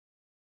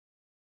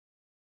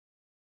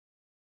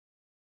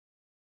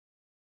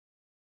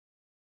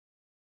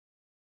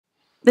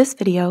This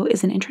video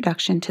is an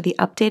introduction to the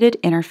updated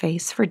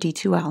interface for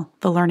D2L,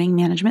 the Learning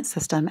Management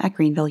System at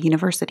Greenville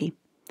University.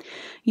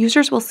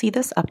 Users will see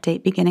this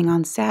update beginning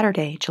on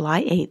Saturday,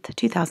 July 8th,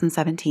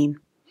 2017.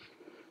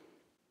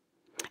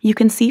 You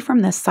can see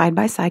from this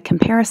side-by-side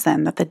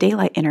comparison that the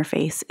Daylight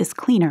interface is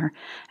cleaner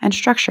and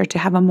structured to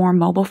have a more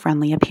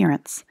mobile-friendly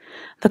appearance.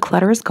 The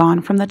clutter is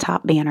gone from the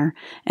top banner,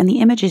 and the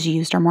images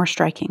used are more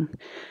striking.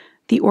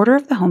 The order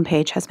of the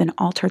homepage has been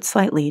altered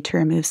slightly to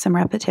remove some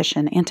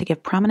repetition and to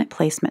give prominent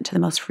placement to the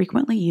most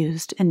frequently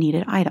used and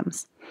needed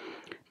items.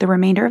 The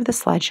remainder of the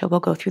slideshow will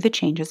go through the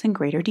changes in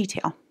greater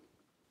detail.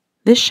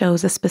 This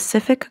shows a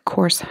specific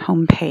course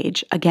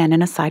homepage, again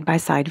in a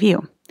side-by-side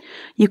view.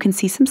 You can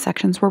see some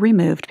sections were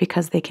removed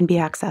because they can be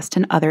accessed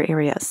in other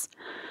areas.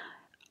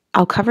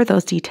 I'll cover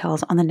those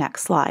details on the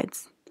next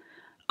slides.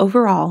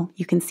 Overall,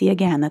 you can see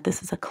again that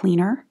this is a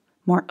cleaner,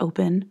 more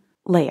open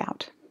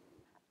layout.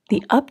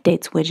 The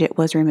Updates widget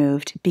was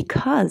removed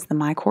because the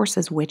My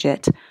Courses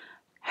widget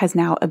has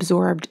now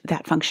absorbed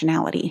that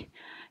functionality.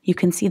 You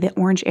can see the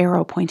orange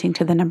arrow pointing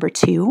to the number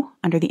 2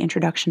 under the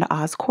Introduction to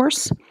Oz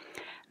course.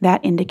 That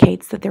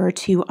indicates that there are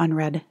 2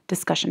 unread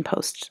discussion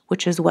posts,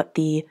 which is what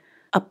the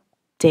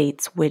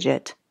Updates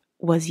widget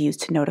was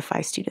used to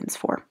notify students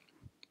for.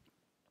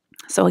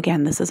 So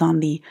again, this is on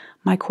the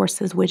My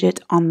Courses widget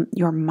on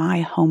your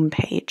My Home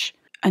page.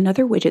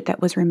 Another widget that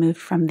was removed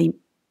from the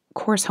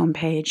course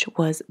homepage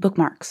was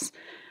bookmarks.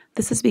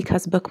 This is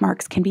because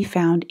bookmarks can be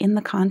found in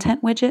the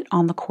content widget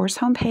on the course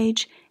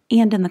homepage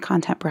and in the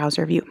content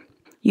browser view.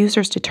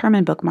 Users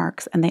determine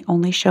bookmarks and they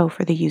only show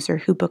for the user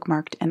who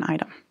bookmarked an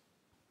item.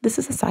 This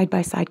is a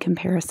side-by-side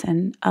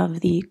comparison of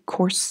the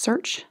course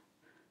search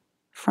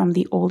from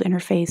the old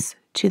interface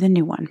to the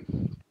new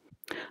one.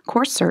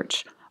 Course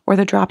search, or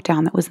the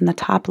drop-down that was in the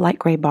top light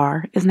gray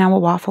bar, is now a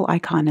waffle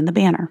icon in the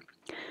banner.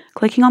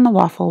 Clicking on the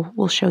waffle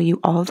will show you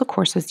all of the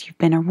courses you've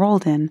been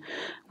enrolled in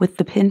with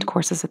the pinned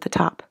courses at the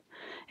top.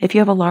 If you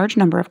have a large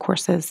number of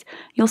courses,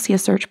 you'll see a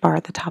search bar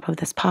at the top of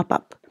this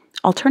pop-up.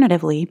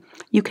 Alternatively,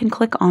 you can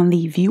click on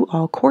the View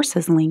All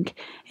Courses link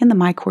in the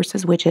My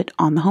Courses widget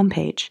on the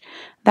homepage.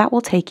 That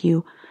will take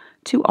you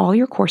to all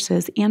your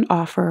courses and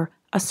offer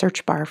a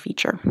search bar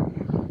feature.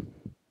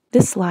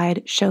 This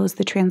slide shows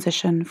the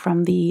transition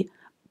from the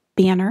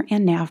banner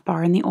and nav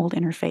bar in the old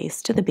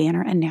interface to the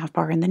banner and nav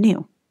bar in the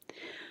new.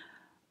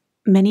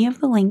 Many of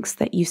the links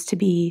that used to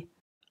be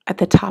at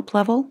the top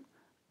level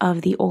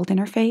of the old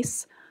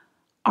interface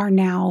are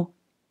now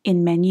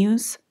in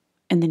menus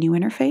in the new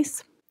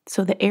interface.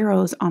 So the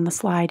arrows on the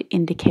slide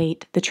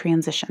indicate the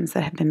transitions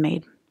that have been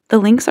made. The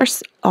links are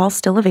all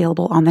still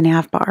available on the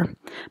nav bar,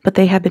 but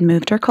they have been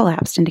moved or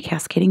collapsed into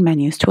cascading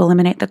menus to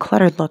eliminate the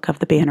cluttered look of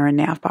the banner and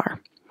nav bar.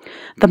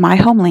 The My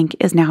Home link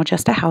is now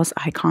just a house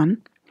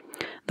icon.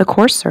 The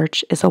course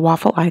search is a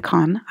waffle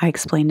icon I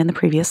explained in the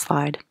previous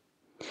slide.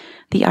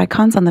 The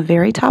icons on the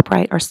very top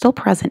right are still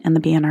present in the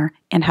banner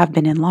and have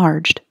been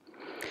enlarged.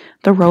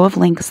 The row of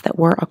links that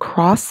were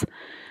across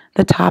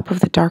the top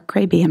of the dark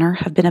gray banner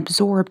have been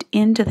absorbed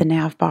into the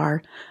nav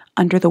bar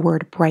under the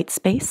word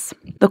Brightspace.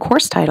 The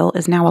course title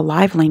is now a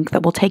live link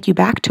that will take you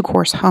back to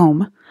course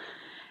home,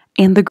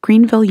 and the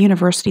Greenville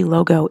University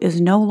logo is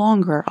no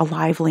longer a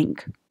live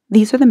link.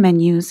 These are the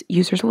menus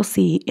users will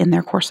see in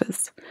their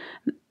courses.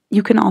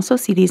 You can also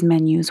see these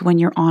menus when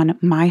you're on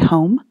My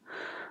Home,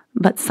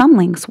 but some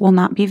links will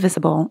not be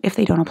visible if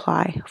they don't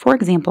apply. For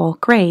example,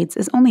 grades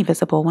is only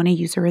visible when a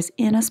user is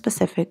in a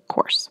specific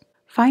course.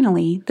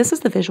 Finally, this is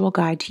the visual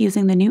guide to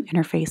using the new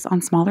interface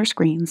on smaller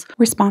screens.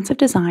 Responsive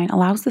design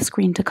allows the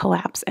screen to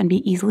collapse and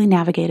be easily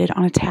navigated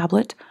on a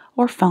tablet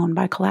or phone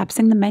by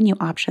collapsing the menu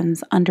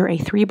options under a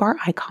 3-bar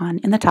icon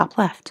in the top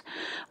left.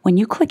 When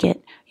you click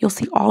it, you'll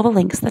see all the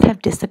links that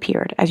have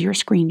disappeared as your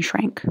screen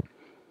shrank.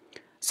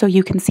 So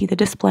you can see the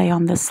display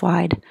on this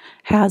slide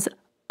has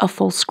a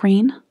full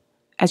screen,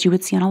 as you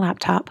would see on a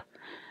laptop,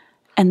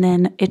 and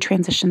then it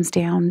transitions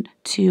down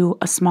to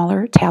a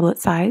smaller tablet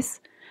size,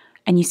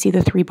 and you see the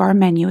 3-bar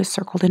menu is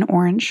circled in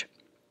orange,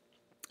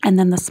 and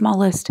then the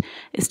smallest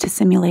is to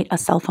simulate a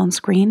cell phone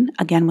screen,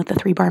 again with the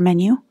 3-bar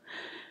menu.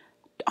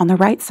 On the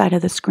right side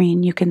of the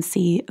screen, you can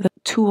see the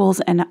tools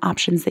and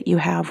options that you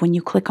have when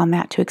you click on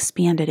that to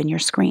expand it in your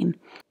screen.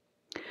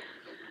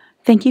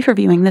 Thank you for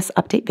viewing this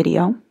update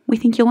video. We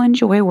think you'll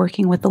enjoy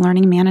working with the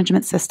learning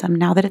management system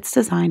now that its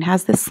design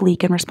has this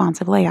sleek and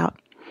responsive layout.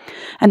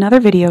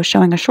 Another video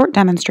showing a short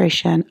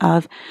demonstration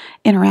of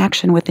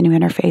interaction with the new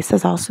interface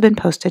has also been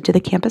posted to the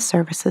Campus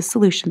Services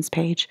Solutions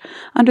page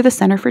under the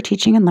Center for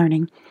Teaching and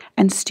Learning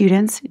and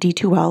Students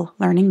D2L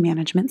Learning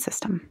Management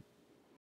System.